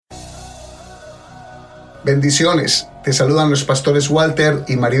Bendiciones, te saludan los pastores Walter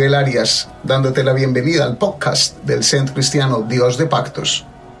y Maribel Arias, dándote la bienvenida al podcast del Centro Cristiano Dios de Pactos.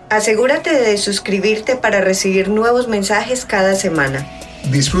 Asegúrate de suscribirte para recibir nuevos mensajes cada semana.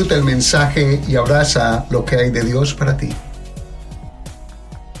 Disfruta el mensaje y abraza lo que hay de Dios para ti.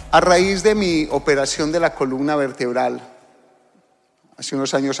 A raíz de mi operación de la columna vertebral, hace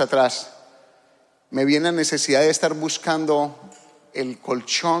unos años atrás, me viene la necesidad de estar buscando el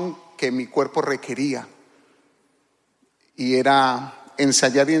colchón que mi cuerpo requería. Y era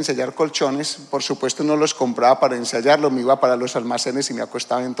ensayar y ensayar colchones. Por supuesto no los compraba para ensayarlo, me iba para los almacenes y me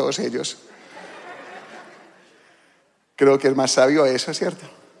acostaba en todos ellos. Creo que es más sabio eso, ¿cierto?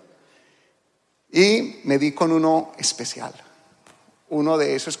 Y me di con uno especial. Uno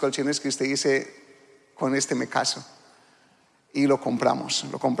de esos colchones que usted dice, con este me caso. Y lo compramos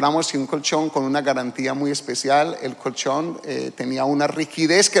y un colchón con una garantía muy especial. El colchón tenía una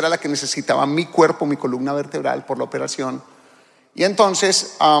rigidez que era la que necesitaba mi cuerpo, mi columna vertebral por la operación. Y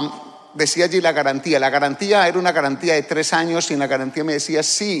entonces decía allí la garantía era una garantía de 3 años y en la garantía me decía,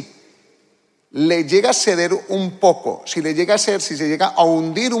 si le llega a ceder un poco, si se llega a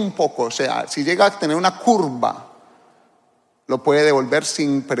hundir un poco, o sea, si llega a tener una curva, lo puede devolver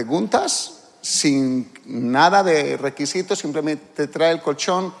sin preguntas, sin nada de requisitos, simplemente trae el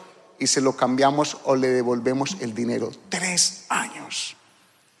colchón y se lo cambiamos o le devolvemos el dinero. 3 años.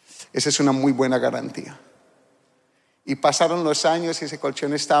 Esa es una muy buena garantía. Y pasaron los años y ese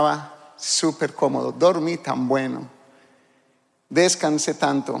colchón estaba súper cómodo. Dormí tan bueno. Descansé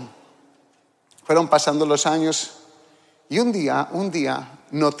tanto. Fueron pasando los años y un día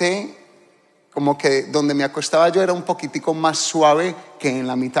noté como que donde me acostaba yo era un poquitico más suave que en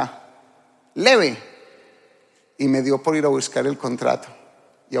la mitad. Leve. Y me dio por ir a buscar el contrato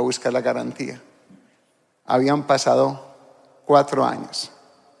y a buscar la garantía. Habían pasado 4 años.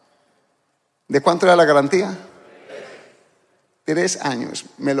 ¿De cuánto era la garantía? 3 años.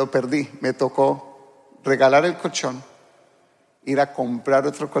 Me lo perdí. Me tocó regalar el colchón, ir a comprar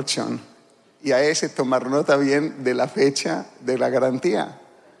otro colchón y a ese tomar nota bien de la fecha de la garantía.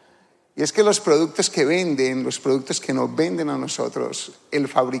 Y es que los productos que venden, los productos que nos venden a nosotros, el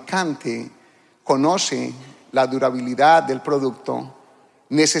fabricante conoce la durabilidad del producto,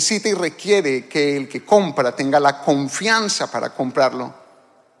 necesita y requiere que el que compra tenga la confianza para comprarlo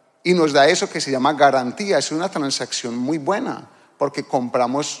y nos da eso que se llama garantía. Es una transacción muy buena porque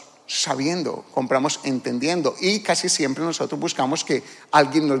compramos sabiendo, compramos entendiendo y casi siempre nosotros buscamos que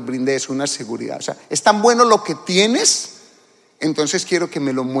alguien nos brinde eso, una seguridad. O sea, es tan bueno lo que tienes, entonces quiero que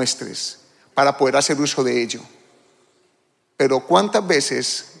me lo muestres para poder hacer uso de ello. Pero ¿cuántas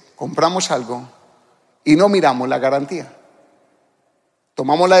veces compramos algo y no miramos la garantía?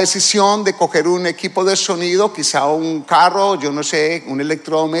 Tomamos la decisión de coger un equipo de sonido, quizá un carro, yo no sé, un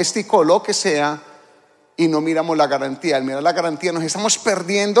electrodoméstico, lo que sea, y no miramos la garantía. Al mirar la garantía nos estamos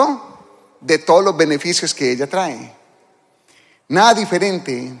perdiendo de todos los beneficios que ella trae. Nada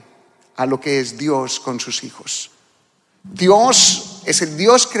diferente a lo que es Dios con sus hijos. Dios es el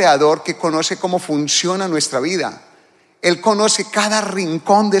Dios creador que conoce cómo funciona nuestra vida. Él conoce cada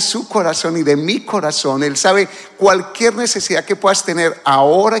rincón de su corazón y de mi corazón. Él sabe cualquier necesidad que puedas tener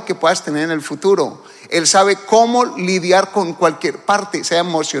ahora y que puedas tener en el futuro. Él sabe cómo lidiar con cualquier parte, sea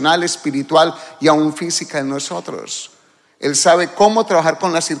emocional, espiritual y aún física en nosotros. Él sabe cómo trabajar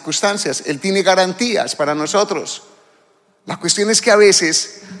con las circunstancias. Él tiene garantías para nosotros. La cuestión es que a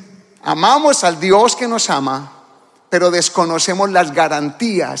veces amamos al Dios que nos ama, pero desconocemos las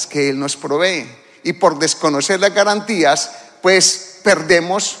garantías que Él nos provee. Y por desconocer las garantías, pues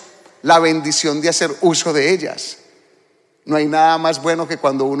perdemos la bendición de hacer uso de ellas. No hay nada más bueno que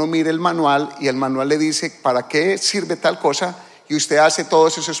cuando uno mira el manual y el manual le dice para qué sirve tal cosa y usted hace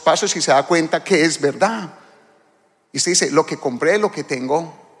todos esos pasos y se da cuenta que es verdad. Y usted dice, lo que compré, lo que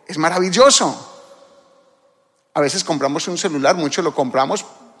tengo es maravilloso. A veces compramos un celular, muchos lo compramos,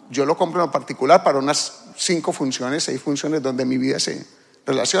 yo lo compro en lo particular para unas 5 funciones, 6 funciones donde mi vida se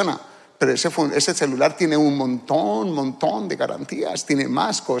relaciona. Pero ese celular tiene un montón de garantías, tiene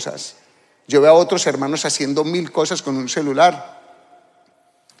más cosas. Yo veo a otros hermanos haciendo 1000 cosas con un celular.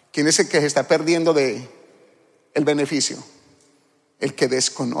 ¿Quién es el que se está perdiendo de el beneficio? El que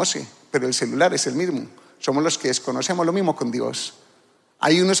desconoce, pero el celular es el mismo. Somos los que desconocemos. Lo mismo con Dios.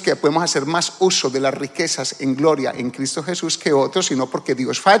 Hay unos que podemos hacer más uso de las riquezas en gloria en Cristo Jesús que otros, y no porque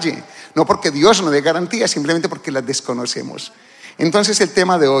Dios falle, no porque Dios no dé garantía, simplemente porque las desconocemos. Entonces el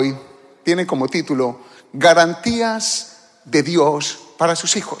tema de hoy tiene como título Garantías de Dios para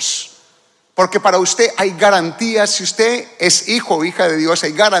sus hijos. Porque para usted hay garantías, si usted es hijo o hija de Dios,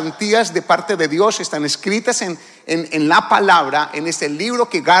 hay garantías de parte de Dios, están escritas en la palabra, en este libro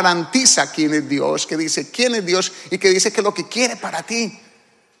que garantiza quién es Dios, que dice quién es Dios y que dice que es lo que quiere para ti.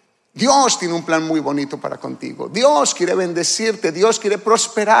 Dios tiene un plan muy bonito para contigo. Dios quiere bendecirte, Dios quiere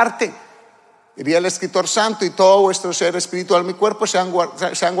prosperarte. Diría el escritor santo: y todo vuestro ser espiritual, mi cuerpo, sean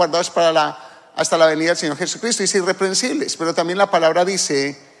guardados hasta la venida del Señor Jesucristo. Dice irreprensibles, pero también la palabra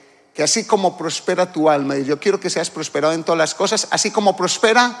dice que así como prospera tu alma, y yo quiero que seas prosperado en todas las cosas, así como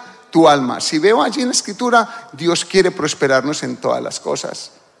prospera tu alma. Si veo allí en la escritura, Dios quiere prosperarnos en todas las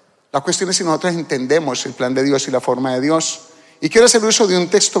cosas. La cuestión es si nosotros entendemos el plan de Dios y la forma de Dios. Y quiero hacer uso de un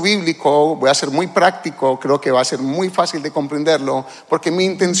texto bíblico, voy a ser muy práctico, creo que va a ser muy fácil de comprenderlo, porque mi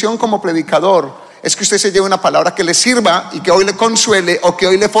intención como predicador es que usted se lleve una palabra que le sirva y que hoy le consuele o que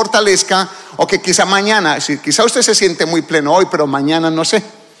hoy le fortalezca, o que quizá mañana, quizá usted se siente muy pleno hoy, pero mañana no sé.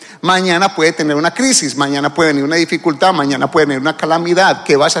 Mañana puede tener una crisis, mañana puede venir una dificultad, mañana puede venir una calamidad.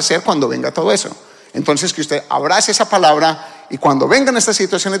 ¿Qué vas a hacer cuando venga todo eso? Entonces que usted abrace esa palabra y cuando vengan estas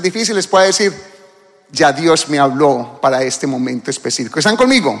situaciones difíciles pueda decir: ya Dios me habló para este momento específico. ¿Están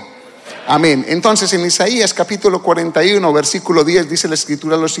conmigo? Amén. Entonces en Isaías capítulo 41 versículo 10 dice la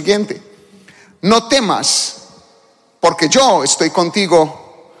escritura lo siguiente: no temas, porque yo estoy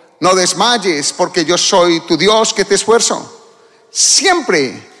contigo. No desmayes, porque yo soy tu Dios que te esfuerzo.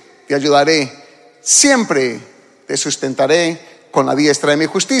 Siempre te ayudaré, siempre te sustentaré con la diestra de mi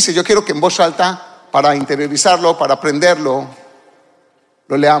justicia. Yo quiero que en voz alta, para interiorizarlo, para aprenderlo,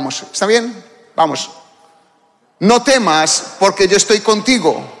 lo leamos. ¿Está bien? Vamos. No temas, porque yo estoy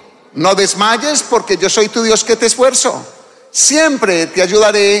contigo. No desmayes, porque yo soy tu Dios que te esfuerzo. Siempre te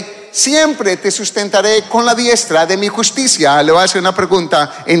ayudaré, siempre te sustentaré con la diestra de mi justicia. Le voy a hacer una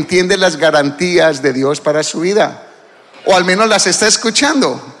pregunta: ¿entiende las garantías de Dios para su vida? O al menos las está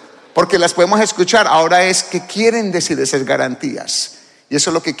escuchando, porque las podemos escuchar. Ahora es qué quieren decir esas garantías. Y eso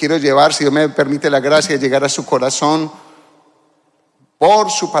es lo que quiero llevar, si Dios me permite la gracia, llegar a su corazón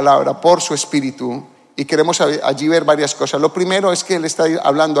por su palabra, por su espíritu. Y queremos allí ver varias cosas. Lo primero es que Él está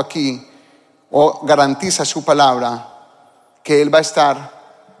hablando aquí, o garantiza su palabra, que Él va a estar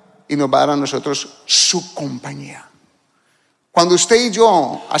y nos va a dar a nosotros su compañía. Cuando usted y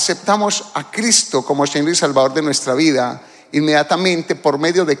yo aceptamos a Cristo como Señor y Salvador de nuestra vida, inmediatamente por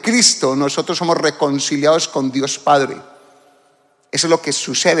medio de Cristo nosotros somos reconciliados con Dios Padre. Eso es lo que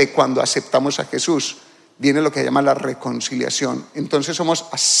sucede cuando aceptamos a Jesús. Viene lo que se llama la reconciliación. Entonces somos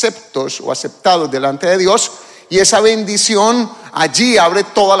aceptos o aceptados delante de Dios, y esa bendición allí abre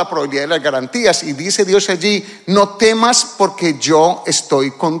toda la probabilidad de las garantías. Y dice Dios allí: no temas, porque yo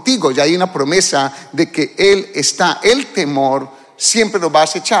estoy contigo. Ya hay una promesa de que Él está. El temor siempre nos va a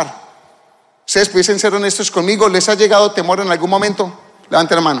acechar. Ustedes pudiesen ser honestos conmigo. ¿Les ha llegado temor en algún momento?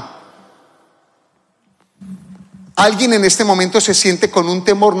 Levanten la mano. ¿Alguien en este momento se siente con un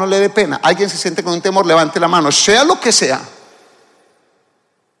temor? No le dé pena. ¿Alguien se siente con un temor? Levante la mano. Sea lo que sea.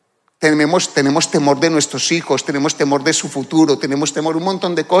 Tenemos temor de nuestros hijos, tenemos temor de su futuro, tenemos temor de un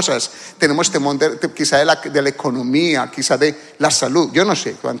montón de cosas. Tenemos temor quizá de la economía, quizá de la salud. Yo no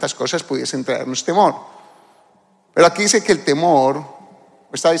sé cuántas cosas pudiesen traernos temor. Pero aquí dice que el temor,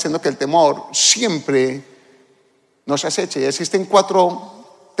 está diciendo que el temor siempre nos acecha. Y existen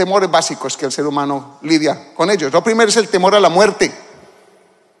 4 temores básicos que el ser humano lidia con ellos. Lo primero es el temor a la muerte.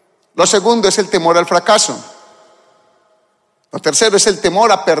 Lo segundo es el temor al fracaso. Lo tercero es el temor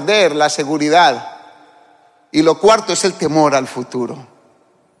a perder la seguridad. Y lo cuarto es el temor al futuro.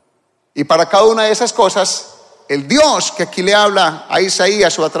 Y para cada una de esas cosas, el Dios que aquí le habla a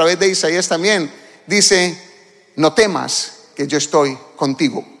Isaías, o a través de Isaías también, dice: no temas, que yo estoy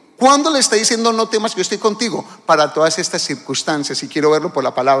contigo. ¿Cuándo le está diciendo no temas, que yo estoy contigo? Para todas estas circunstancias, y quiero verlo por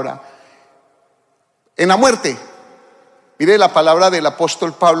la palabra. En la muerte. Mire la palabra del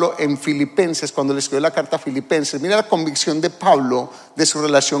apóstol Pablo en Filipenses, cuando le escribió la carta a Filipenses. Mire la convicción de Pablo de su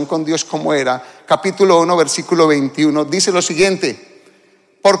relación con Dios como era. Capítulo 1, versículo 21. Dice lo siguiente: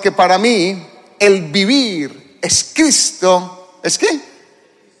 porque para mí el vivir es Cristo. ¿Es qué?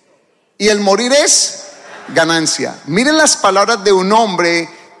 Y el morir es ganancia. Miren las palabras de un hombre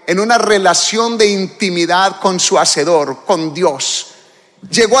en una relación de intimidad con su Hacedor, con Dios.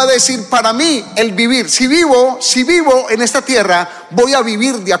 Llegó a decir: para mí el vivir, si vivo en esta tierra, voy a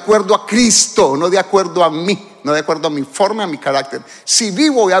vivir de acuerdo a Cristo, no de acuerdo a mí, no de acuerdo a mi forma, a mi carácter. Si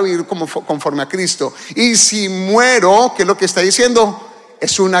vivo, voy a vivir conforme a Cristo. Y si muero, ¿qué es lo que está diciendo?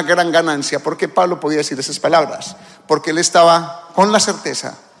 Es una gran ganancia. ¿Por qué Pablo podía decir esas palabras? Porque él estaba con la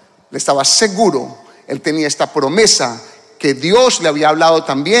certeza, él estaba seguro, él tenía esta promesa que Dios le había hablado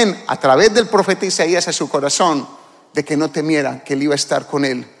también a través del profeta Isaías a su corazón, de que no temiera, que él iba a estar con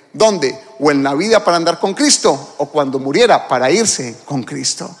él ¿Dónde? O en la vida para andar con Cristo, o cuando muriera para irse con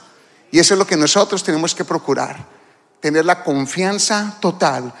Cristo. Y eso es lo que nosotros tenemos que procurar, tener la confianza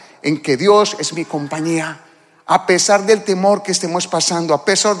total en que Dios es mi compañía, a pesar del temor que estemos pasando, a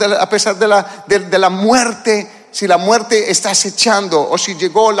pesar de la muerte. Si la muerte está acechando o si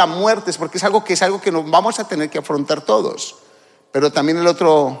llegó la muerte, es porque es algo que nos vamos a tener que afrontar todos. Pero también el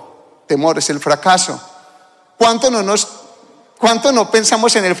otro temor es el fracaso. ¿Cuánto no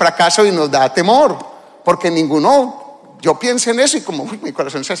pensamos en el fracaso y nos da temor? Porque ninguno, yo pienso en eso y como mi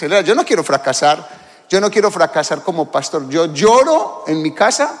corazón se acelera. Yo no quiero fracasar como pastor. Yo lloro en mi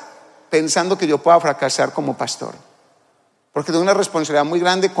casa pensando que yo pueda fracasar como pastor, porque tengo una responsabilidad muy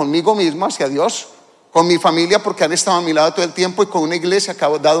grande conmigo mismo, hacia Dios, con mi familia, porque han estado a mi lado todo el tiempo, y con una iglesia que ha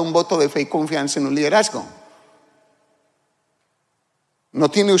dado un voto de fe y confianza en un liderazgo. ¿No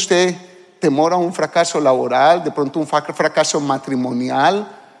tiene usted temor a un fracaso laboral, de pronto un fracaso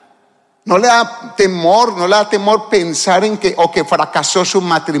matrimonial? ¿No le da temor pensar en que fracasó su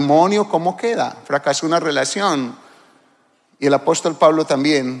matrimonio? ¿Cómo queda? Fracasó una relación. Y el apóstol Pablo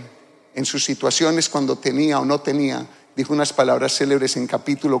también, en sus situaciones cuando tenía o no tenía, dijo unas palabras célebres en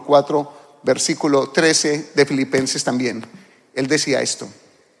capítulo 4, versículo 13 de Filipenses también. Él decía esto: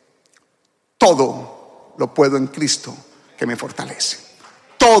 todo lo puedo en Cristo que me fortalece.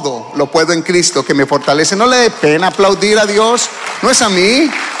 Todo lo puedo en Cristo que me fortalece. No le dé pena aplaudir a Dios, no es a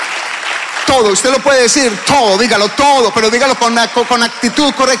mí. Todo, usted lo puede decir, todo, dígalo todo, pero dígalo con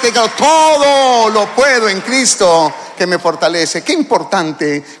actitud correcta, dígalo: todo lo puedo en Cristo que me fortalece. Qué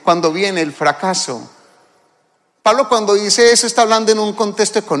importante cuando viene el fracaso. Pablo, cuando dice eso, está hablando en un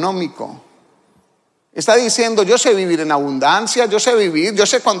contexto económico. Está diciendo: yo sé vivir en abundancia, yo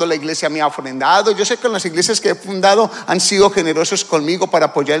sé cuando la iglesia me ha ofrendado, yo sé que las iglesias que he fundado han sido generosos conmigo para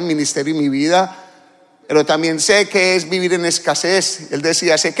apoyar el ministerio y mi vida, pero también sé que es vivir en escasez. Él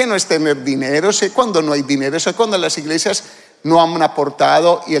decía: sé que no es tener dinero, sé cuando no hay dinero, sé cuando las iglesias no han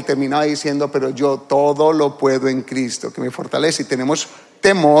aportado, y él terminaba diciendo: pero yo todo lo puedo en Cristo que me fortalece. Y tenemos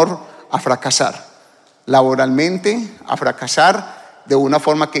temor a fracasar laboralmente, a fracasar de una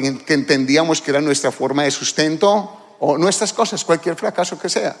forma que entendíamos que era nuestra forma de sustento, o nuestras cosas, cualquier fracaso que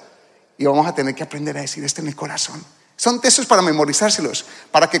sea. Y vamos a tener que aprender a decir: este en el corazón. Son textos para memorizárselos,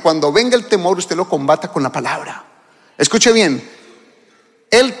 para que cuando venga el temor usted lo combata con la palabra. Escuche bien,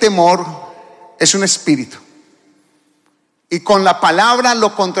 el temor es un espíritu, y con la palabra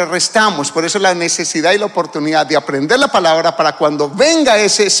lo contrarrestamos. Por eso la necesidad y la oportunidad de aprender la palabra, para cuando venga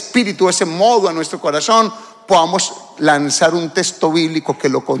ese espíritu, ese modo a nuestro corazón, podamos lanzar un texto bíblico que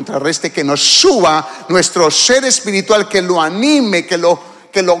lo contrarreste, que nos suba nuestro ser espiritual, que lo anime, que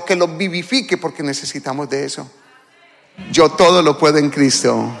lo vivifique, porque necesitamos de eso. Yo todo lo puedo en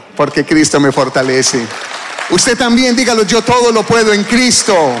Cristo, porque Cristo me fortalece. Usted también dígalo: yo todo lo puedo en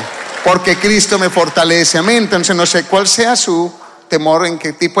Cristo, porque Cristo me fortalece. Amén. Entonces no sé cuál sea su temor, en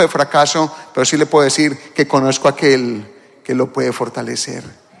qué tipo de fracaso, pero sí le puedo decir que conozco a aquel que lo puede fortalecer.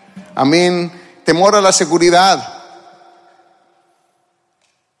 Amén. Temor a la seguridad.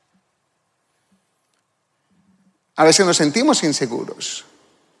 A veces nos sentimos inseguros.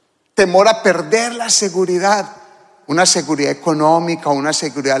 Temor a perder la seguridad. Una seguridad económica, una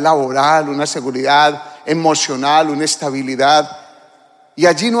seguridad laboral, una seguridad emocional, una estabilidad. Y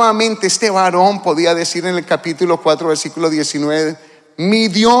allí nuevamente este varón podía decir en el capítulo 4, versículo 19: mi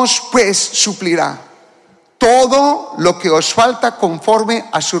Dios pues suplirá todo lo que os falta conforme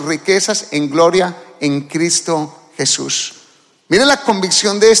a sus riquezas en gloria en Cristo Jesús. Mire la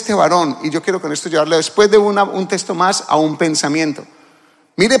convicción de este varón, y yo quiero con esto llevarle, después de un texto más, a un pensamiento.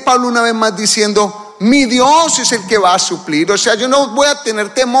 Mire Pablo una vez más diciendo: mi Dios es el que va a suplir. O sea, yo no voy a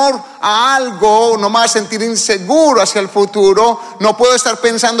tener temor a algo, no me voy a sentir inseguro hacia el futuro. No puedo estar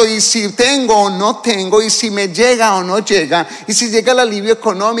pensando: y si tengo o no tengo, y si me llega o no llega, y si llega el alivio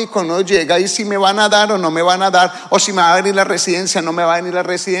económico o no llega, y si me van a dar o no me van a dar, o si me va a venir la residencia o no me va a venir la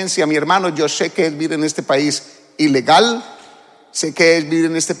residencia. Mi hermano, yo sé que es vivir en este país ilegal, sé que es vivir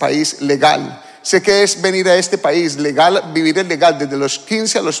en este país legal. Sé que es venir a este país legal, vivir el legal desde los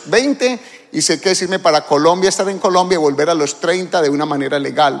 15 a los 20, y sé que es irme para Colombia, estar en Colombia y volver a los 30 de una manera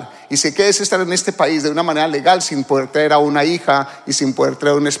legal. Y sé que es estar en este país de una manera legal sin poder traer a una hija y sin poder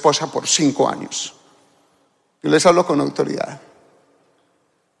traer a una esposa por 5 años. Yo les hablo con autoridad.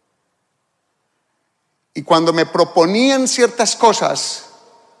 Y cuando me proponían ciertas cosas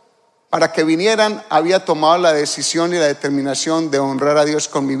para que vinieran, había tomado la decisión y la determinación de honrar a Dios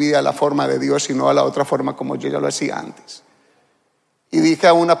con mi vida a la forma de Dios y no a la otra forma como yo ya lo hacía antes. Y dije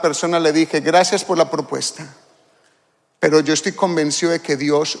a una persona, le dije: gracias por la propuesta, pero yo estoy convencido de que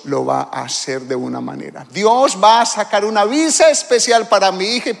Dios lo va a hacer de una manera. Dios va a sacar una visa especial para mi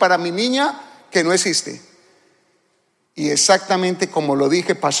hija y para mi niña que no existe. Y exactamente como lo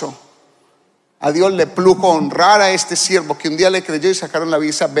dije pasó. A Dios le plugo honrar a este siervo que un día le creyó y sacaron la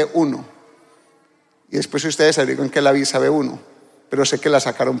visa B1. Y después ustedes averiguan que es la visa B1, pero sé que la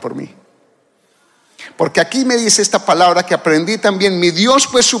sacaron por mí. Porque aquí me dice esta palabra que aprendí también: mi Dios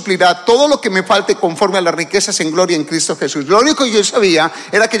pues suplirá todo lo que me falte conforme a las riquezas en gloria en Cristo Jesús. Lo único que yo sabía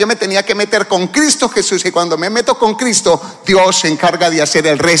era que yo me tenía que meter con Cristo Jesús, y cuando me meto con Cristo, Dios se encarga de hacer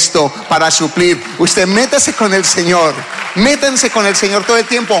el resto para suplir. Usted métase con el Señor, métanse con el Señor todo el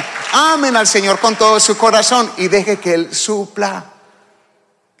tiempo, amen al Señor con todo su corazón y deje que Él supla,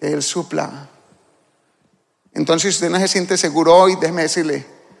 que Él supla. Entonces, si usted no se siente seguro hoy, déjeme decirle: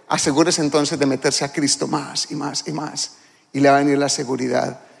 asegúrese entonces de meterse a Cristo más y más y más, y le va a venir la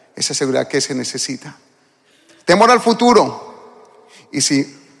seguridad, esa seguridad que se necesita. Temor al futuro. Y si,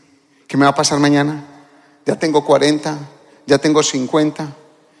 ¿qué me va a pasar mañana? Ya tengo 40, ya tengo 50,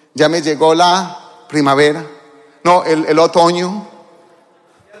 ya me llegó la primavera, no, el otoño,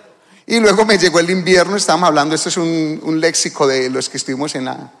 y luego me llegó el invierno. Estábamos hablando, esto es un léxico de los que estuvimos en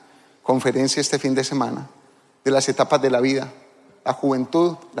la conferencia este fin de semana, de las etapas de la vida. La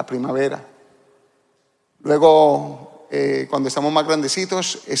juventud, la primavera. Luego, cuando estamos más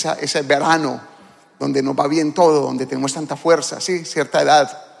grandecitos, ese verano, donde nos va bien todo, donde tenemos tanta fuerza, sí, cierta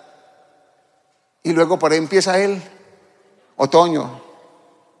edad. Y luego por ahí empieza el otoño,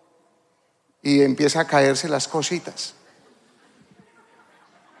 y empieza a caerse las cositas.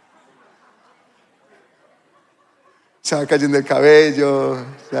 Se va cayendo el cabello,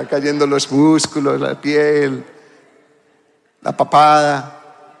 se va cayendo los músculos, la piel, la papada.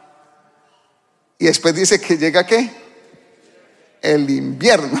 Y después dice que llega ¿qué? El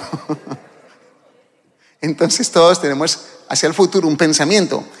invierno. Entonces todos tenemos hacia el futuro un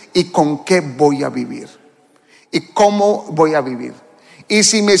pensamiento: ¿y con qué voy a vivir? ¿Y cómo voy a vivir? Y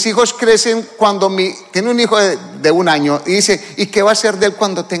si mis hijos crecen, tiene un hijo de 1 año, y dice: ¿y qué va a ser de él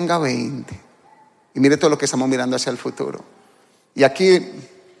cuando tenga 20? Y mire todo lo que estamos mirando hacia el futuro. Y aquí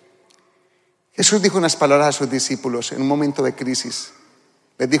Jesús dijo unas palabras a sus discípulos en un momento de crisis.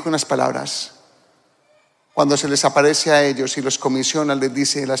 Les dijo unas palabras. Cuando se les aparece a ellos y los comisiona, les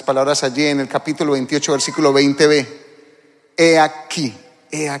dice las palabras allí en el capítulo 28, versículo 20b: he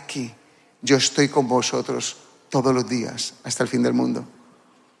aquí, yo estoy con vosotros todos los días hasta el fin del mundo.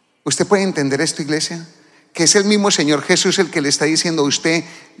 ¿Usted puede entender esto, iglesia? Que es el mismo Señor Jesús el que le está diciendo a usted: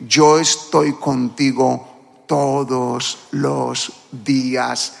 yo estoy contigo todos los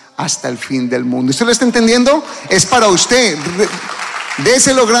días hasta el fin del mundo. ¿Usted lo está entendiendo? Es para usted.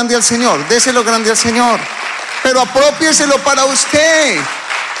 Déselo grande al Señor, déselo grande al Señor, pero apropiéselo para usted.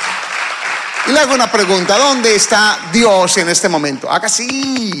 Y le hago una pregunta: ¿dónde está Dios en este momento? Haga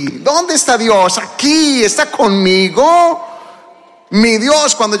así. ¿Dónde está Dios? Aquí, está conmigo. Mi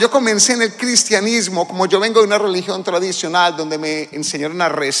Dios, cuando yo comencé en el cristianismo, como yo vengo de una religión tradicional donde me enseñaron a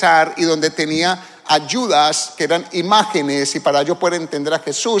rezar y donde tenía ayudas que eran imágenes, y para yo poder entender a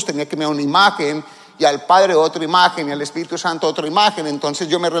Jesús tenía que mirar una imagen, y al Padre otra imagen, y al Espíritu Santo otra imagen. Entonces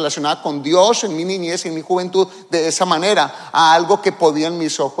yo me relacionaba con Dios en mi niñez y en mi juventud de esa manera, a algo que podían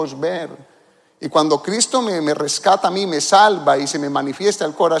mis ojos ver. Y cuando Cristo me rescata a mí, me salva y se me manifiesta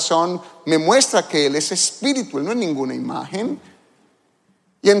el corazón, me muestra que Él es espíritu, Él no es ninguna imagen.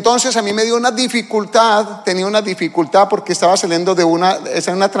 Y entonces a mí me dio tenía una dificultad porque estaba saliendo de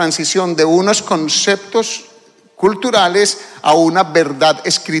una transición de unos conceptos culturales a una verdad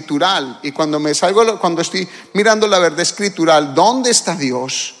escritural. Y cuando estoy mirando la verdad escritural, ¿dónde está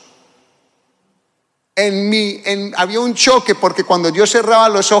Dios? Había un choque, porque cuando yo cerraba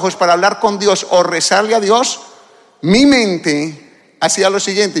los ojos para hablar con Dios o rezarle a Dios, mi mente hacía lo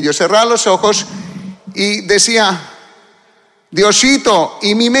siguiente: yo cerraba los ojos y decía: Diosito,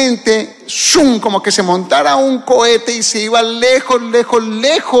 y mi mente, como que se montara un cohete y se iba lejos, lejos,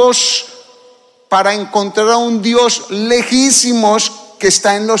 lejos, para encontrar a un Dios lejísimos que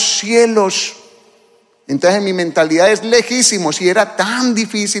está en los cielos. Entonces mi mentalidad es lejísimos, y era tan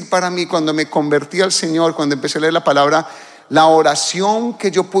difícil para mí cuando me convertí al Señor, cuando empecé a leer la palabra, la oración,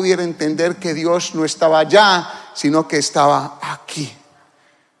 que yo pudiera entender que Dios no estaba allá, sino que estaba aquí.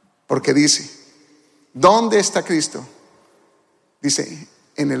 Porque dice: ¿dónde está Cristo? Dice: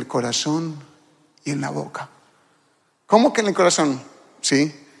 en el corazón y en la boca. ¿Cómo que en el corazón?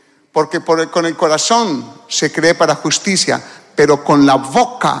 Sí, porque con el corazón se cree para justicia, pero con la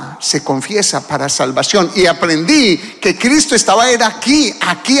boca se confiesa para salvación. Y aprendí que Cristo era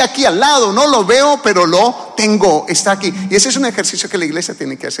aquí al lado. No lo veo, pero lo tengo, está aquí. Y ese es un ejercicio que la iglesia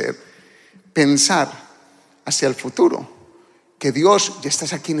tiene que hacer: pensar hacia el futuro. Que Dios, ya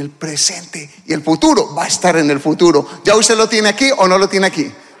estás aquí en el presente y el futuro va a estar en el futuro. ¿Ya usted lo tiene aquí o no lo tiene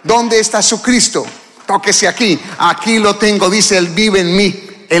aquí? ¿Dónde está su Cristo? Tóquese aquí. Aquí lo tengo, dice, Él vive en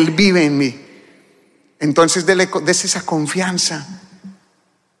mí. Él vive en mí. Entonces, dese esa confianza.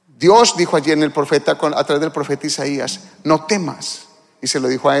 Dios dijo allí en el profeta, a través del profeta Isaías, no temas. Y se lo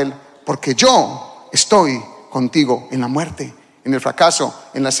dijo a él, porque yo estoy contigo en la muerte, en el fracaso,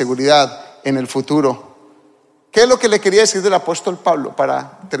 en la seguridad, en el futuro. ¿Qué es lo que le quería decir del apóstol Pablo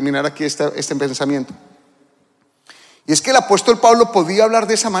para terminar aquí este pensamiento? Y es que el apóstol Pablo podía hablar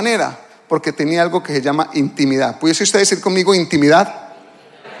de esa manera porque tenía algo que se llama intimidad. ¿Pudiese usted decir conmigo intimidad?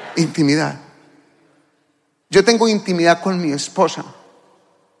 Intimidad. Yo tengo intimidad con mi esposa.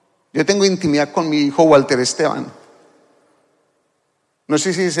 Yo tengo intimidad con mi hijo Walter Esteban. No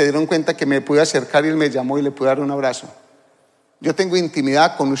sé si se dieron cuenta que me pude acercar y él me llamó y le pude dar un abrazo. Yo tengo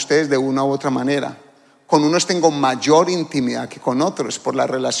intimidad con ustedes de una u otra manera. Con unos tengo mayor intimidad que con otros, por la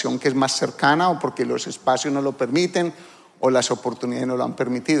relación que es más cercana o porque los espacios no lo permiten o las oportunidades no lo han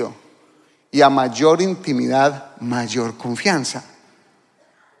permitido. Y a mayor intimidad, mayor confianza.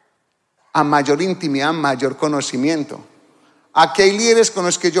 A mayor intimidad, mayor conocimiento. Aquí hay líderes con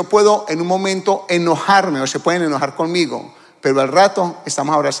los que yo puedo en un momento enojarme o se pueden enojar conmigo, pero al rato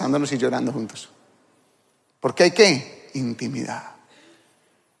estamos abrazándonos y llorando juntos. Porque hay ¿qué? Intimidad.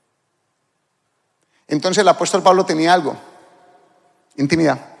 Entonces el apóstol Pablo tenía algo,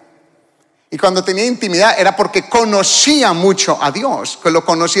 intimidad. Y cuando tenía intimidad era porque conocía mucho a Dios, que lo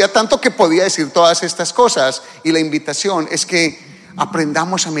conocía tanto que podía decir todas estas cosas. Y la invitación es que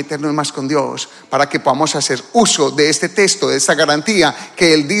aprendamos a meternos más con Dios para que podamos hacer uso de este texto, de esta garantía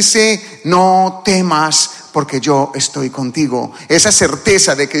que Él dice, no temas porque yo estoy contigo. Esa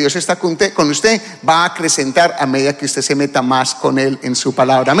certeza de que Dios está con usted va a acrecentar a medida que usted se meta más con Él en su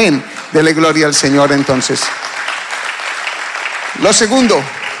palabra. Amén. Dele gloria al Señor entonces. Lo segundo,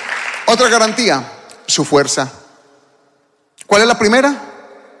 otra garantía, su fuerza. ¿Cuál es la primera?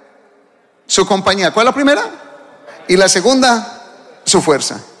 Su compañía. ¿Cuál es la primera? Y la segunda, su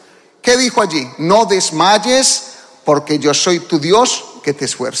fuerza. ¿Qué dijo allí? No desmayes porque yo soy tu Dios que te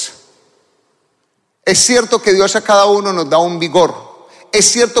esfuerza. Es cierto que Dios a cada uno nos da un vigor.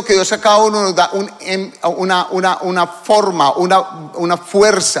 Es cierto que Dios a cada uno nos da una forma, una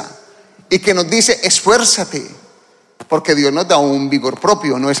fuerza. Y que nos dice, esfuérzate. Porque Dios nos da un vigor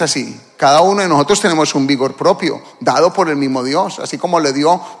propio, ¿no es así? Cada uno de nosotros tenemos un vigor propio, dado por el mismo Dios. Así como le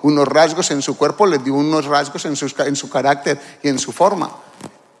dio unos rasgos en su cuerpo, le dio unos rasgos en su carácter y en su forma.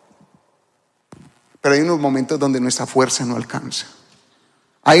 Pero hay unos momentos donde nuestra fuerza no alcanza.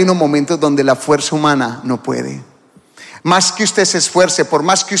 Hay unos momentos donde la fuerza humana no puede. Más que usted se esfuerce, por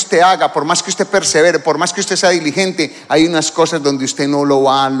más que usted haga, por más que usted persevere, por más que usted sea diligente, hay unas cosas donde usted no lo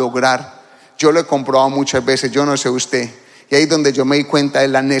va a lograr. Yo lo he comprobado muchas veces, yo no sé usted. Y ahí es donde yo me di cuenta de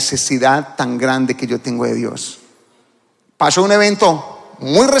la necesidad tan grande que yo tengo de Dios. Pasó un evento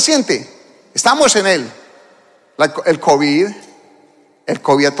muy reciente, estamos en él. El COVID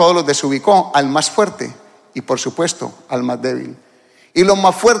a todos los desubicó, al más fuerte y por supuesto al más débil. Y los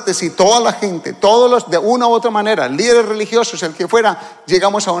más fuertes y toda la gente, todos los de una u otra manera, líderes religiosos, el que fuera,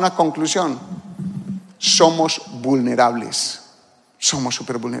 llegamos a una conclusión. Somos vulnerables, somos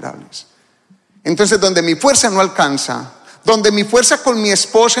súper vulnerables. Entonces, donde mi fuerza no alcanza, donde mi fuerza con mi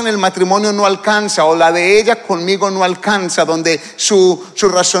esposa en el matrimonio no alcanza, o la de ella conmigo no alcanza, donde su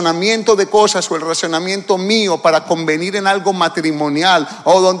razonamiento de cosas o el razonamiento mío para convenir en algo matrimonial,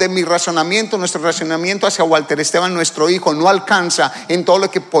 o donde nuestro razonamiento hacia Walter Esteban, nuestro hijo, no alcanza en todo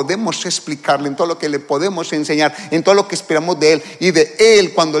lo que podemos explicarle, en todo lo que le podemos enseñar, en todo lo que esperamos de él y de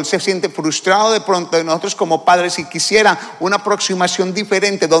él, cuando él se siente frustrado de pronto de nosotros como padres y quisiera una aproximación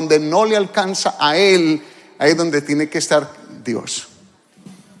diferente donde no le alcanza a él. Ahí es donde tiene que estar Dios.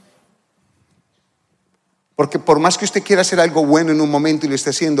 Porque por más que usted quiera hacer algo bueno en un momento y lo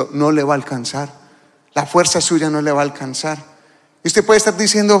esté haciendo, no le va a alcanzar. La fuerza suya no le va a alcanzar. Y usted puede estar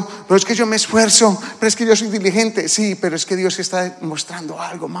diciendo, pero es que yo me esfuerzo, pero es que yo soy diligente. Sí, pero es que Dios está mostrando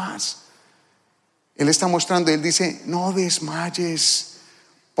algo más. Él está mostrando, Él dice, no desmayes,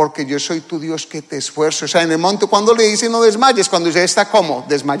 porque yo soy tu Dios que te esfuerzo. O sea, en el monte, cuando le dice no desmayes, cuando usted está como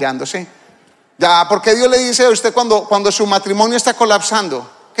desmayándose. Ya, porque Dios le dice a usted cuando su matrimonio está colapsando,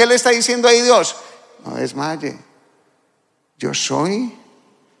 ¿qué le está diciendo ahí Dios? No desmaye, yo soy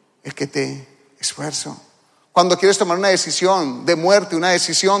el que te esfuerzo. Cuando quieres tomar una decisión de muerte, una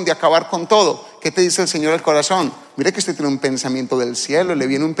decisión de acabar con todo, ¿qué te dice el Señor al corazón? Mire que usted tiene un pensamiento del cielo, le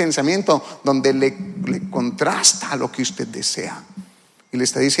viene un pensamiento donde le contrasta a lo que usted desea. Y le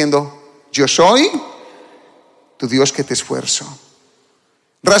está diciendo, yo soy tu Dios que te esfuerzo.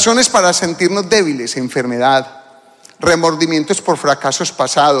 Razones para sentirnos débiles: enfermedad, remordimientos por fracasos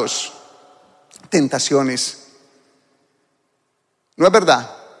pasados, tentaciones. ¿No es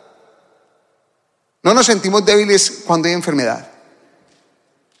verdad? No nos sentimos débiles cuando hay enfermedad.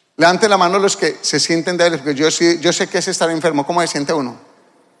 Levanten la mano los que se sienten débiles, porque yo sé que es estar enfermo. ¿Cómo se siente uno?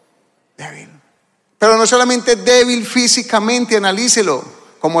 Débil. Pero no solamente débil físicamente, analícelo.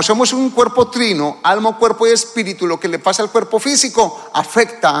 Como somos un cuerpo trino, alma, cuerpo y espíritu, lo que le pasa al cuerpo físico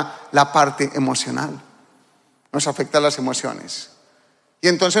afecta la parte emocional. Nos afecta las emociones. Y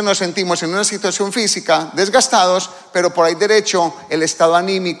entonces nos sentimos en una situación física desgastados, pero por ahí derecho el estado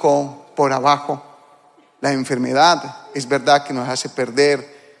anímico por abajo. La enfermedad es verdad que nos hace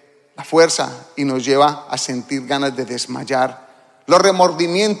perder la fuerza y nos lleva a sentir ganas de desmayar. Los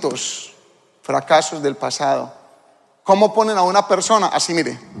remordimientos, fracasos del pasado. ¿Cómo ponen a una persona? Así,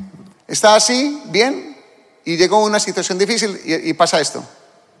 mire, está así, bien, y llegó a una situación difícil y pasa esto.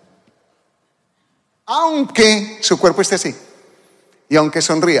 Aunque su cuerpo esté así y aunque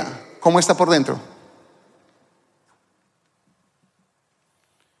sonría, ¿cómo está por dentro?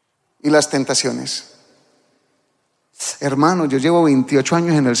 Y las tentaciones. Hermano, yo llevo 28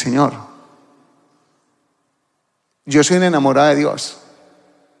 años en el Señor. Yo soy una enamorada de Dios.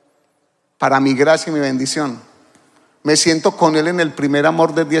 Para mi gracia y mi bendición. Me siento con Él en el primer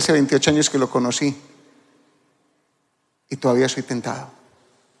amor desde hace 28 años que lo conocí. Y todavía soy tentado.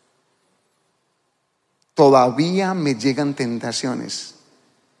 Todavía me llegan tentaciones.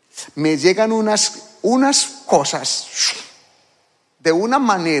 Me llegan unas cosas de una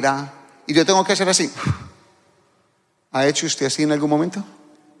manera y yo tengo que hacer así. ¿Ha hecho usted así en algún momento?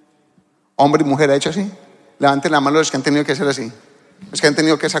 ¿Hombre y mujer ha hecho así? Levanten la mano los que han tenido que hacer así. Los que han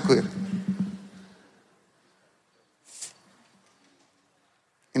tenido que sacudir.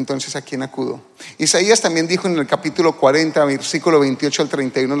 Entonces, ¿a quién acudo? Isaías también dijo en el capítulo 40, versículo 28 al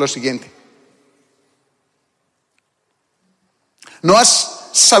 31 lo siguiente. ¿No has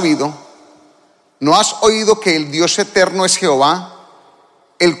sabido, no has oído que el Dios eterno es Jehová,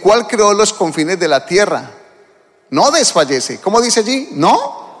 el cual creó los confines de la tierra? No desfallece. ¿Cómo dice allí?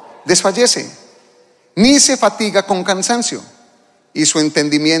 No desfallece, ni se fatiga con cansancio, y su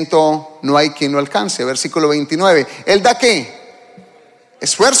entendimiento no hay quien lo alcance. Versículo 29. ¿Él da qué?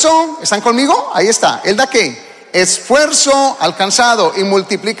 Esfuerzo. ¿Están conmigo? Ahí está. ¿Él da qué? Esfuerzo alcanzado y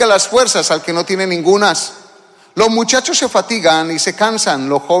multiplica las fuerzas al que no tiene ningunas. Los muchachos se fatigan y se cansan,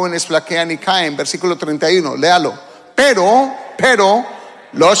 los jóvenes flaquean y caen. Versículo 31, léalo. Pero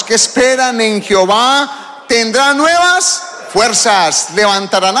los que esperan en Jehová tendrán nuevas fuerzas,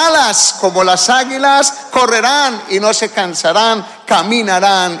 levantarán alas como las águilas, correrán y no se cansarán,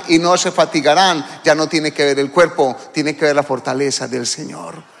 caminarán y no se fatigarán. Ya no tiene que ver el cuerpo, tiene que ver la fortaleza del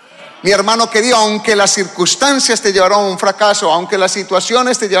Señor. Mi hermano querido, aunque las circunstancias te llevaron a un fracaso, aunque las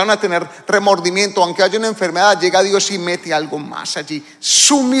situaciones te llevaron a tener remordimiento, aunque haya una enfermedad, llega Dios y mete algo más allí.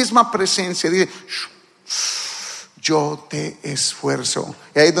 Su misma presencia dice: yo te esfuerzo.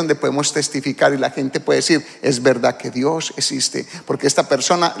 Y ahí es donde podemos testificar y la gente puede decir: es verdad que Dios existe, porque esta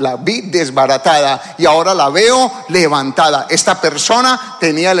persona la vi desbaratada y ahora la veo levantada. Esta persona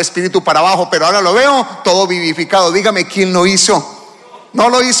tenía el espíritu para abajo, pero ahora lo veo todo vivificado. Dígame, ¿quién lo hizo? ¿No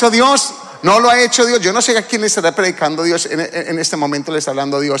lo hizo Dios? ¿No lo ha hecho Dios? Yo no sé a quién le estará predicando Dios en este momento, le está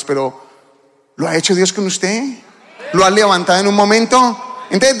hablando Dios, pero ¿lo ha hecho Dios con usted? ¿Lo ha levantado en un momento?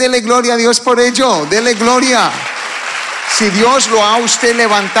 Entonces dele gloria a Dios por ello, dele gloria. Si Dios lo ha usted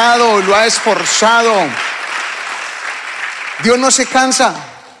levantado, lo ha esforzado, Dios no se cansa.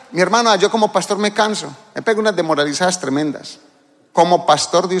 Mi hermana, yo como pastor me canso, me pego unas demoralizadas tremendas. Como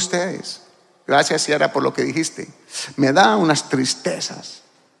pastor de ustedes, gracias Ciara por lo que dijiste, me da unas tristezas,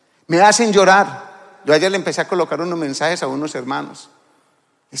 me hacen llorar. Yo ayer le empecé a colocar unos mensajes a unos hermanos.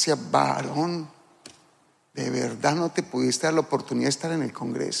 Decía: varón, de verdad no te pudiste dar la oportunidad de estar en el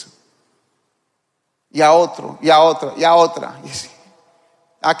Congreso. Y a otro, y a otra, y a otra. Y así,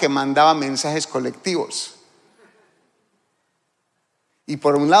 que mandaba mensajes colectivos. Y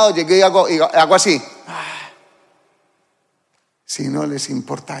por un lado llegué y hago así. Si no les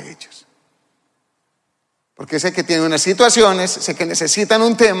importa a ellos. Porque sé que tienen unas situaciones, sé que necesitan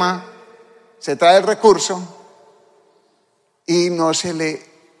un tema, se trae el recurso y no se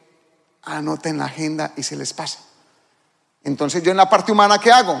le anota en la agenda y se les pasa. Entonces yo en la parte humana,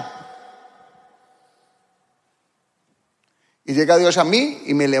 ¿qué hago? Y llega Dios a mí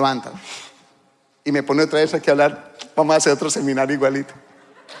y me levanta y me pone otra vez aquí a hablar. Vamos a hacer otro seminario igualito.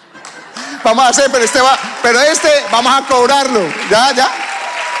 Vamos a hacer, pero este vamos a cobrarlo. Ya.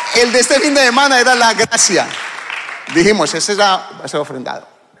 El de este fin de semana era la gracia. Dijimos, ese va a ser ofrendado.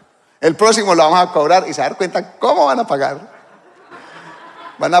 El próximo lo vamos a cobrar y se va a dar cuenta cómo van a pagar.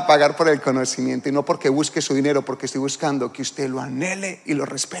 Van a pagar por el conocimiento y no porque busque su dinero, porque estoy buscando que usted lo anhele y lo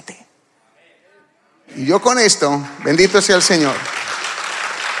respete. Y yo con esto, bendito sea el Señor.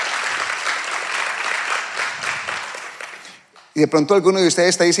 Y de pronto alguno de ustedes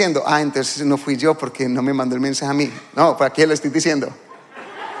está diciendo, entonces no fui yo porque no me mandó el mensaje a mí. No, ¿para qué le estoy diciendo?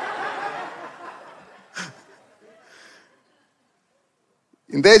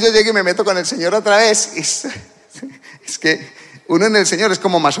 Entonces yo llego y me meto con el Señor otra vez. Es que uno en el Señor es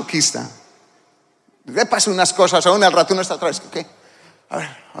como masoquista. Le pasa unas cosas, aún al rato uno está otra vez. ¿Qué? A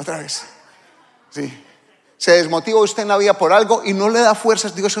ver, otra vez. Sí. Se desmotiva usted en la vida por algo y no le da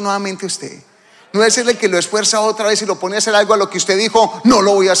fuerzas, digo eso nuevamente a usted. No es el que lo esfuerza otra vez y lo pone a hacer algo a lo que usted dijo, no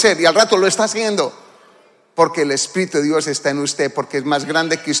lo voy a hacer, y al rato lo está haciendo. Porque el Espíritu de Dios está en usted, porque es más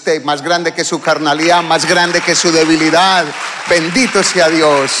grande que usted, más grande que su carnalidad, más grande que su debilidad. Bendito sea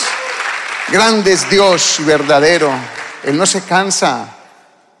Dios. Grande es Dios verdadero. Él no se cansa.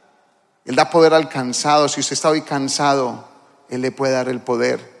 Él da poder al cansado. Si usted está hoy cansado, Él le puede dar el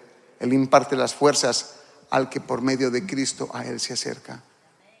poder. Él imparte las fuerzas al que por medio de Cristo a Él se acerca.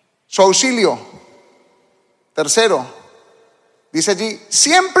 Su auxilio. Tercero, dice allí,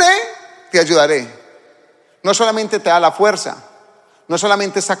 siempre te ayudaré. No solamente te da la fuerza, no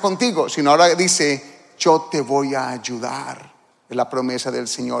solamente está contigo, sino ahora dice, yo te voy a ayudar. Es la promesa del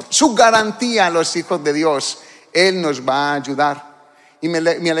Señor. Su garantía a los hijos de Dios, Él nos va a ayudar. Y me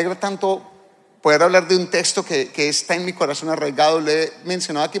alegra tanto poder hablar de un texto que está en mi corazón arraigado. Lo he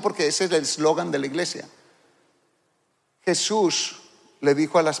mencionado aquí porque ese es el eslogan de la iglesia. Jesús le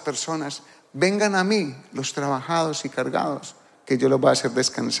dijo a las personas, vengan a mí los trabajados y cargados, que yo los voy a hacer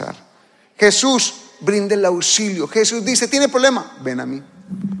descansar. Jesús brinda el auxilio. Jesús dice, ¿tiene problema? Ven a mí.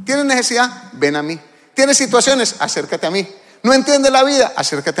 ¿Tiene necesidad? Ven a mí. ¿Tiene situaciones? Acércate a mí. ¿No entiende la vida?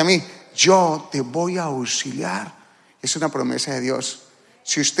 Acércate a mí. Yo te voy a auxiliar. Es una promesa de Dios.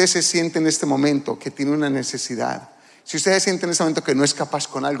 Si usted se siente en este momento que tiene una necesidad, si usted se siente en este momento que no es capaz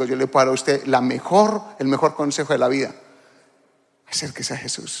con algo, yo le puedo dar a usted el mejor consejo de la vida. Acérquese a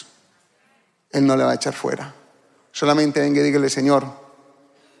Jesús. Él no le va a echar fuera. Solamente venga y dígale, Señor,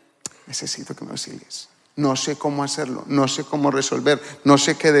 necesito que me auxilies. No sé cómo hacerlo, no sé cómo resolver, no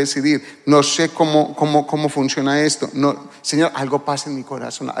sé qué decidir, no sé cómo funciona esto. No, Señor, algo pasa en mi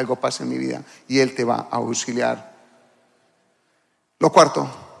corazón, algo pasa en mi vida y Él te va a auxiliar. Lo cuarto,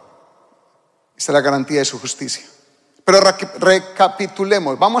 esta es la garantía de su justicia. Pero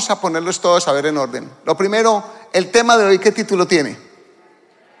recapitulemos, vamos a ponerlos todos a ver en orden. Lo primero, el tema de hoy, ¿qué título tiene?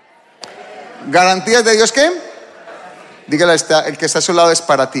 ¿Garantías de Dios qué? Dígale, el que está a su lado, es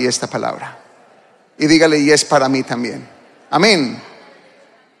para ti esta palabra. Y dígale, y es para mí también. Amén.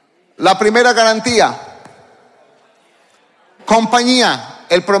 La primera garantía, compañía.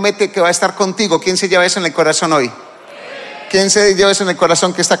 Él promete que va a estar contigo. ¿Quién se lleva eso en el corazón hoy? ¿Quién se lleva eso en el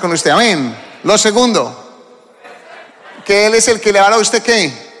corazón que está con usted? Amén. Lo segundo, que Él es el que le dará a usted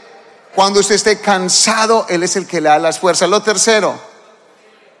 ¿qué? Cuando usted esté cansado, Él es el que le da las fuerzas. Lo tercero,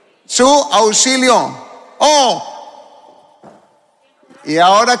 su auxilio. ¿Y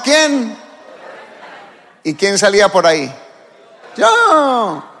ahora quién? ¿Y quién salía por ahí?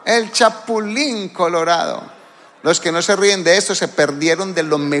 Yo, el Chapulín Colorado. Los que no se ríen de esto se perdieron de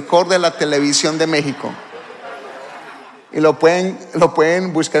lo mejor de la televisión de México. Y lo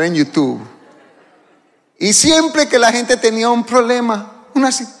pueden buscar en YouTube. Y siempre que la gente tenía un problema,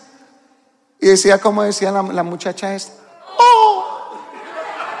 y decía, como decía la muchacha esta,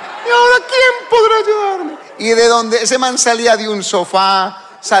 ¿y ahora quién podrá ayudarme? Y de donde ese man salía de un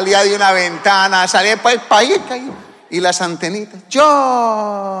sofá, salía de una ventana, salía para el país, y las antenitas,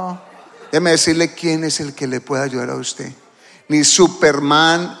 déjeme decirle quién es el que le puede ayudar a usted. Ni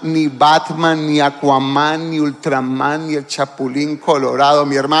Superman, ni Batman, ni Aquaman, ni Ultraman, ni el Chapulín Colorado,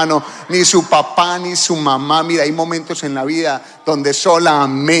 mi hermano, ni su papá, ni su mamá. Mira, hay momentos en la vida donde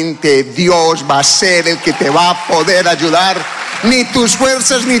solamente Dios va a ser el que te va a poder ayudar. Ni tus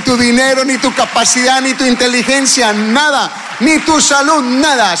fuerzas, ni tu dinero, ni tu capacidad, ni tu inteligencia, nada, ni tu salud,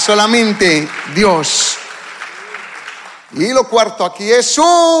 nada, solamente Dios. Y lo cuarto aquí es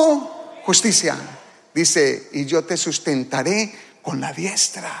su justicia. Dice, y yo te sustentaré con la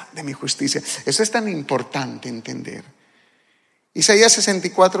diestra de mi justicia. Eso es tan importante entender. Isaías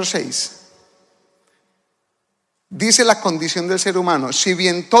 64:6 dice la condición del ser humano. Si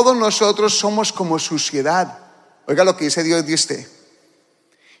bien todos nosotros somos como suciedad, oiga lo que dice Dios de usted,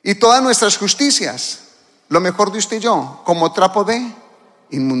 y todas nuestras justicias, lo mejor de usted y yo, como trapo de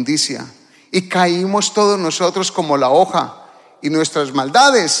inmundicia, y caímos todos nosotros como la hoja, y nuestras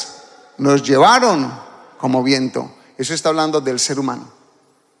maldades nos llevaron como viento. Eso está hablando del ser humano.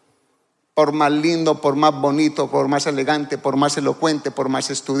 Por más lindo, por más bonito, por más elegante, por más elocuente, por más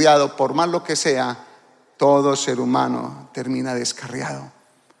estudiado, por más lo que sea, todo ser humano termina descarriado.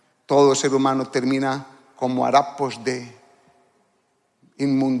 Todo ser humano termina como harapos de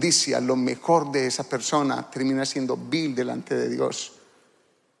inmundicia. Lo mejor de esa persona termina siendo vil delante de Dios.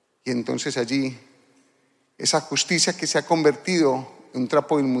 Y entonces allí, esa justicia que se ha convertido en un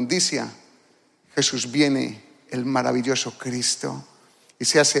trapo de inmundicia, Jesús viene, el maravilloso Cristo, y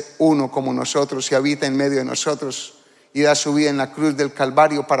se hace uno como nosotros y habita en medio de nosotros y da su vida en la cruz del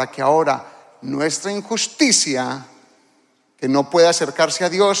Calvario para que ahora nuestra injusticia, que no puede acercarse a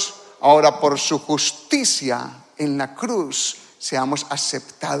Dios, ahora por su justicia en la cruz seamos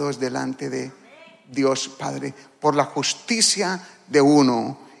aceptados delante de Dios Padre, por la justicia de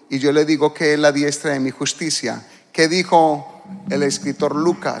uno. Y yo le digo que es la diestra de mi justicia. ¿Qué dijo el escritor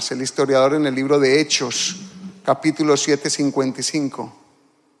Lucas, el historiador, en el libro de Hechos, capítulo 7, 55?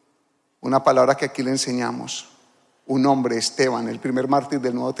 Una palabra que aquí le enseñamos. Un hombre, Esteban, el primer mártir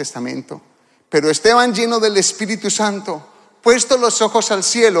del Nuevo Testamento. Pero Esteban, lleno del Espíritu Santo, puesto los ojos al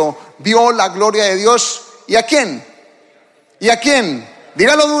cielo, vio la gloria de Dios. ¿Y a quién? ¿Y a quién?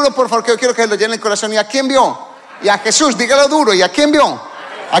 Dígalo duro, por favor, que yo quiero que lo llene el corazón. ¿Y a quién vio? Y a Jesús. Dígalo duro. ¿Y a quién vio?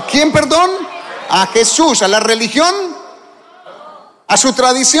 ¿A quién, perdón? A Jesús. ¿A la religión? ¿A su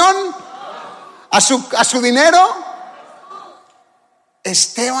tradición? ¿A su dinero?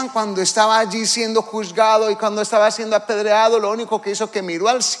 Esteban, cuando estaba allí siendo juzgado y cuando estaba siendo apedreado, lo único que hizo que miró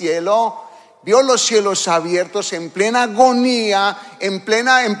al cielo, vio los cielos abiertos en plena agonía, en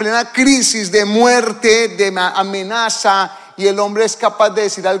plena crisis de muerte, de amenaza, y el hombre es capaz de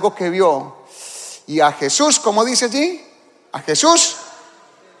decir algo que vio. Y a Jesús, ¿cómo dice allí? A Jesús,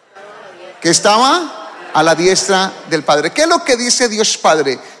 que estaba a la diestra del Padre. ¿Qué es lo que dice Dios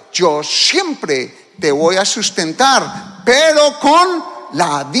Padre? Yo siempre te voy a sustentar, pero con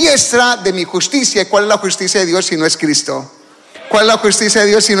la diestra de mi justicia. ¿Y cuál es la justicia de Dios si no es Cristo? ¿Cuál es la justicia de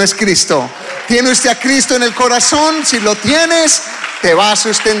Dios si no es Cristo? ¿Tiene usted a Cristo en el corazón? Si lo tienes, te va a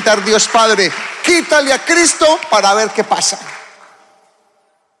sustentar Dios Padre. Quítale a Cristo para ver qué pasa.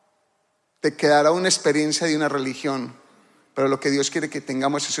 Te quedará una experiencia de una religión, pero lo que Dios quiere que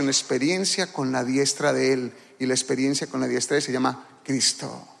tengamos es una experiencia con la diestra de Él. Y la experiencia con la diestra de Él se llama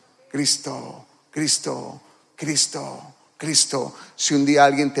Cristo. Cristo, Cristo, Cristo, Cristo. Si un día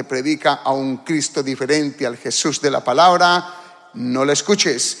alguien te predica a un Cristo diferente al Jesús de la palabra, no lo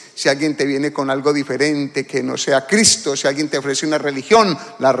escuches. Si alguien te viene con algo diferente que no sea Cristo, si alguien te ofrece una religión,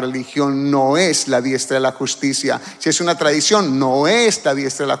 la religión no es la diestra de la justicia. Si es una tradición, no es la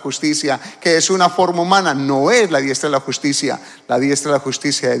diestra de la justicia. Que es una forma humana, no es la diestra de la justicia. La diestra de la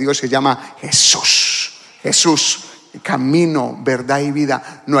justicia de Dios se llama Jesús. Jesús, camino, verdad y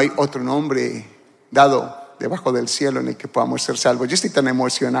vida. No hay otro nombre dado debajo del cielo en el que podamos ser salvos. Yo estoy tan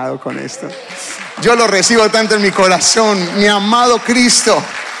emocionado con esto. Yo lo recibo tanto en mi corazón, mi amado Cristo.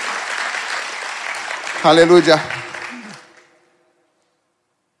 Aleluya.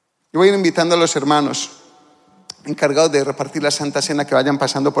 Yo voy a ir invitando a los hermanos encargados de repartir la Santa Cena que vayan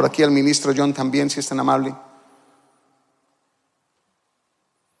pasando por aquí, al ministro John también, si es tan amable.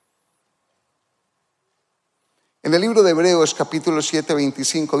 En el libro de Hebreos, capítulo 7,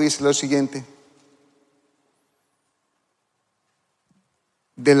 25, dice lo siguiente: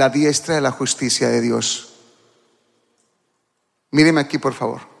 de la diestra de la justicia de Dios. Míreme aquí, por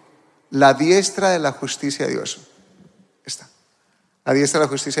favor. La diestra de la justicia de Dios. Está. La diestra de la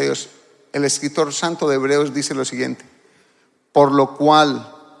justicia de Dios. El escritor santo de Hebreos dice lo siguiente: por lo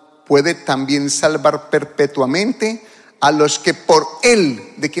cual puede también salvar perpetuamente a los que por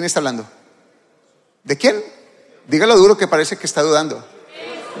Él. ¿De quién está hablando? ¿De quién? Dígalo duro, que parece que está dudando.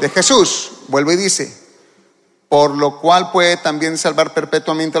 De Jesús. Vuelve y dice: por lo cual puede también salvar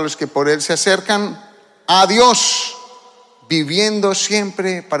perpetuamente a los que por Él se acercan a Dios, viviendo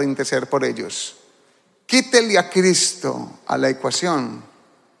siempre para interceder por ellos. Quítele a Cristo a la ecuación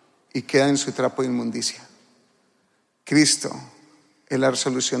y queda en su trapo de inmundicia. Cristo es la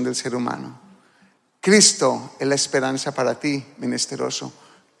resolución del ser humano. Cristo es la esperanza para ti, menesteroso.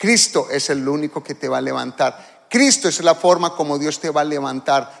 Cristo es el único que te va a levantar. Cristo es la forma como Dios te va a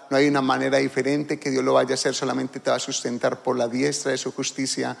levantar. No hay una manera diferente que Dios lo vaya a hacer. Solamente te va a sustentar por la diestra de su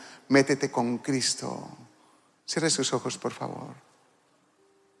justicia. Métete con Cristo. Cierre sus ojos, por favor.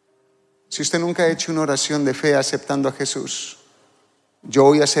 Si usted nunca ha hecho una oración de fe aceptando a Jesús, yo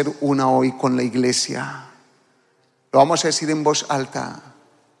voy a hacer una hoy con la iglesia. Lo vamos a decir en voz alta.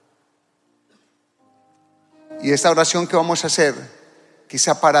 Y esta oración que vamos a hacer,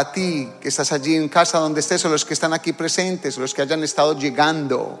 quizá para ti que estás allí en casa donde estés, o los que están aquí presentes, o los que hayan estado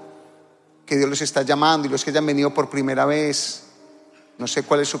llegando, que Dios los está llamando, y los que hayan venido por primera vez, No sé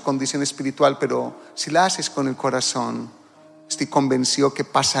cuál es su condición espiritual, pero si la haces con el corazón, estoy convencido que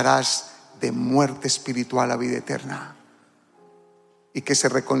pasarás de muerte espiritual a vida eterna. Y que se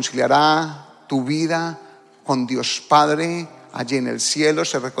reconciliará tu vida con Dios Padre allí en el cielo.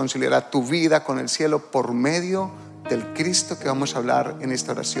 Se reconciliará tu vida con el cielo por medio del Cristo que vamos a hablar en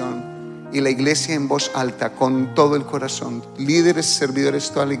esta oración. Y la iglesia en voz alta, con todo el corazón, líderes, servidores,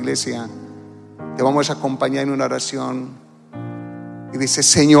 toda la iglesia, te vamos a acompañar en una oración. Y dice: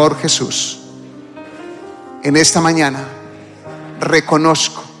 Señor Jesús, en esta mañana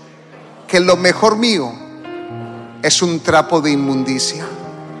reconozco que lo mejor mío es un trapo de inmundicia.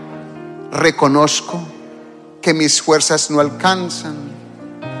 Reconozco que mis fuerzas no alcanzan,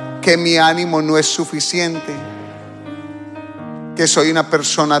 que mi ánimo no es suficiente, que soy una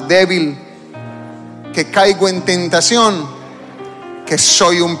persona débil, que caigo en tentación, que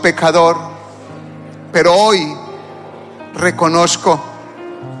soy un pecador. Pero hoy reconozco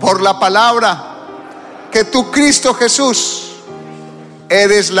por la palabra que tú, Cristo Jesús,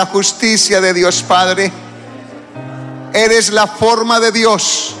 eres la justicia de Dios Padre, eres la forma de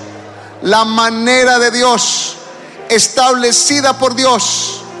Dios, la manera de Dios, establecida por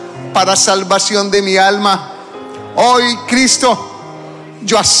Dios para salvación de mi alma. Hoy, Cristo,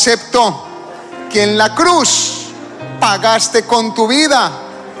 yo acepto que en la cruz pagaste con tu vida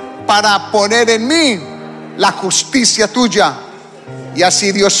para poner en mí la justicia tuya, y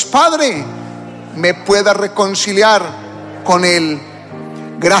así Dios Padre me pueda reconciliar con Él.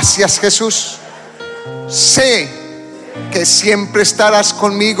 Gracias, Jesús. Sé que siempre estarás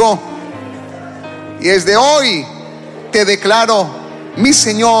conmigo, y desde hoy te declaro mi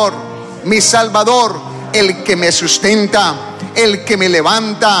Señor, mi Salvador, el que me sustenta, el que me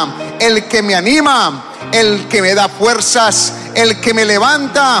levanta, el que me anima, el que me da fuerzas, el que me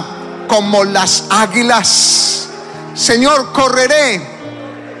levanta como las águilas. Señor, correré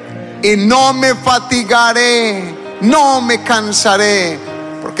y no me fatigaré, no me cansaré,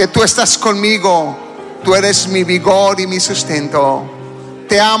 porque tú estás conmigo. Tú eres mi vigor y mi sustento.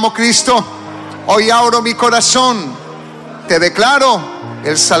 Te amo, Cristo. Hoy abro mi corazón, te declaro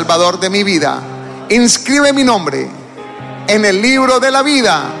el Salvador de mi vida. Inscribe mi nombre en el libro de la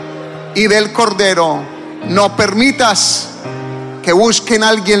vida y del Cordero. No permitas que busquen a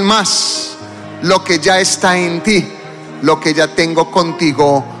alguien más lo que ya está en ti, lo que ya tengo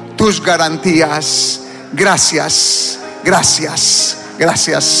contigo, tus garantías. Gracias, gracias,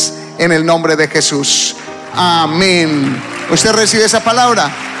 gracias, en el nombre de Jesús. Amén. ¿Usted recibe esa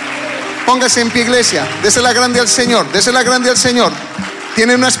palabra? Póngase en pie, iglesia. Désela grande al Señor, désela grande al Señor.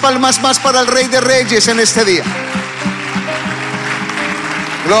 Tiene unas palmas más para el Rey de Reyes en este día.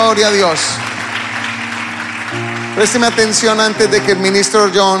 Gloria a Dios. Présteme atención antes de que el ministro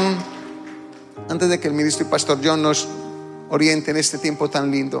y pastor John nos oriente en este tiempo tan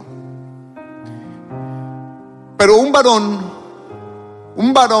lindo. Pero un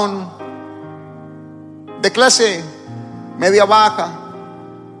varón de clase media baja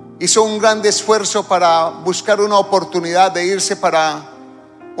hizo un gran esfuerzo para buscar una oportunidad de irse para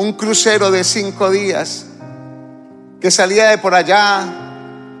un crucero de 5 días que salía de por allá,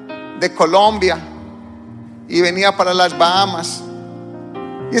 de Colombia, y venía para las Bahamas.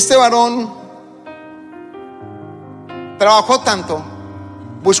 Y este varón trabajó tanto,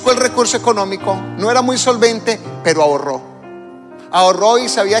 buscó el recurso económico, no era muy solvente, pero ahorró y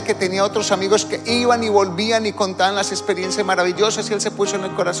sabía que tenía otros amigos que iban y volvían y contaban las experiencias maravillosas, y él se puso en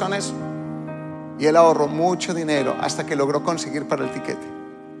el corazón eso, y él ahorró mucho dinero hasta que logró conseguir para el tiquete.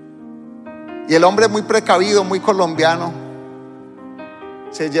 Y el hombre, muy precavido, muy colombiano,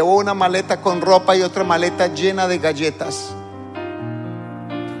 se llevó una maleta con ropa y otra maleta llena de galletas.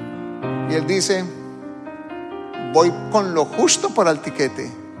 Y él dice: voy con lo justo para el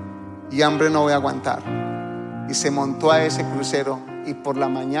tiquete y hambre no voy a aguantar. Y se montó a ese crucero, y por la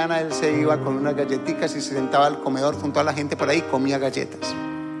mañana él se iba con unas galletitas y se sentaba al comedor junto a la gente por ahí y comía galletas.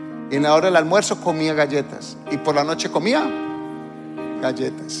 Y en la hora del almuerzo comía galletas, y por la noche comía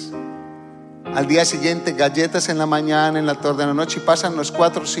galletas. Al día siguiente galletas en la mañana, en la tarde, en la noche, y pasan los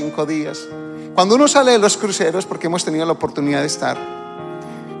 4 o 5 días. Cuando uno sale de los cruceros, porque hemos tenido la oportunidad de estar,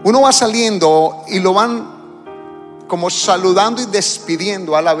 uno va saliendo y lo van como saludando y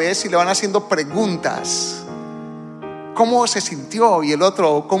despidiendo a la vez, y le van haciendo preguntas. ¿Cómo se sintió? Y el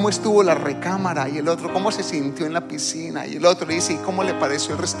otro: ¿cómo estuvo la recámara? Y el otro: ¿cómo se sintió en la piscina? Y el otro le dice: ¿y cómo le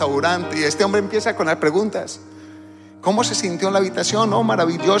pareció el restaurante? Y este hombre empieza con las preguntas. ¿Cómo se sintió en la habitación? No,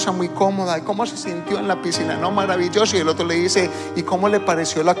 maravillosa, muy cómoda. ¿Y cómo se sintió en la piscina? No, maravilloso. Y el otro le dice: ¿y cómo le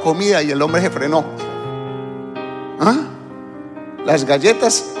pareció la comida? Y el hombre se frenó. Las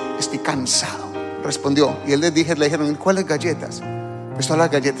galletas, estoy cansado, respondió. Y él le dijeron: ¿cuáles galletas? Pues todas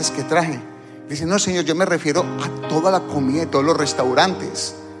las galletas que traje. Dice, no, Señor, yo me refiero a toda la comida de todos los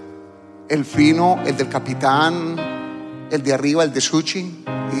restaurantes. El fino, el del capitán, el de arriba, el de sushi.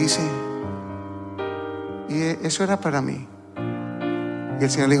 Y dice, y eso era para mí. Y el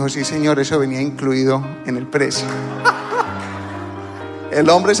Señor le dijo, sí, Señor, eso venía incluido en el precio. El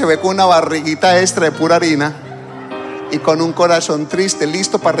hombre se ve con una barriguita extra de pura harina y con un corazón triste,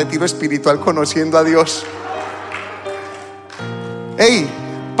 listo para retiro espiritual, conociendo a Dios. ¡Ey!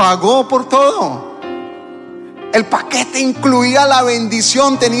 Pagó por todo. El paquete incluía la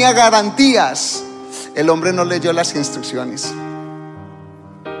bendición, tenía garantías. El hombre no leyó las instrucciones.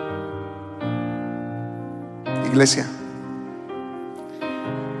 Iglesia,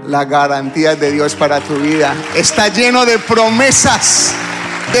 la garantía de Dios para tu vida está lleno de promesas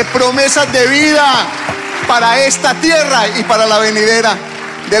de vida para esta tierra y para la venidera.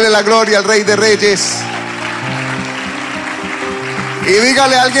 Dele la gloria al Rey de Reyes. Y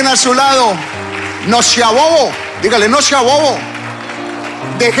dígale a alguien a su lado, no sea bobo. Dígale, no sea bobo.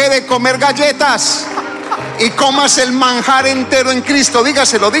 Deje de comer galletas y comas el manjar entero en Cristo.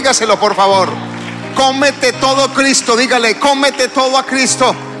 Dígaselo por favor. Cómete todo Cristo. Dígale, cómete todo a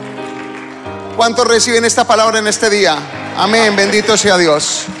Cristo. ¿Cuántos reciben esta palabra en este día? Amén, bendito sea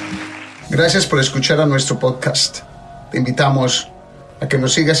Dios. Gracias por escuchar a nuestro podcast. Te invitamos a que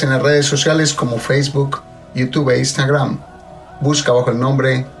nos sigas en las redes sociales como Facebook, YouTube e Instagram. Busca bajo el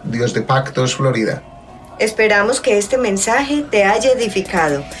nombre Dios de Pactos Florida. Esperamos que este mensaje te haya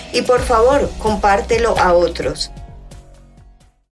edificado y por favor compártelo a otros.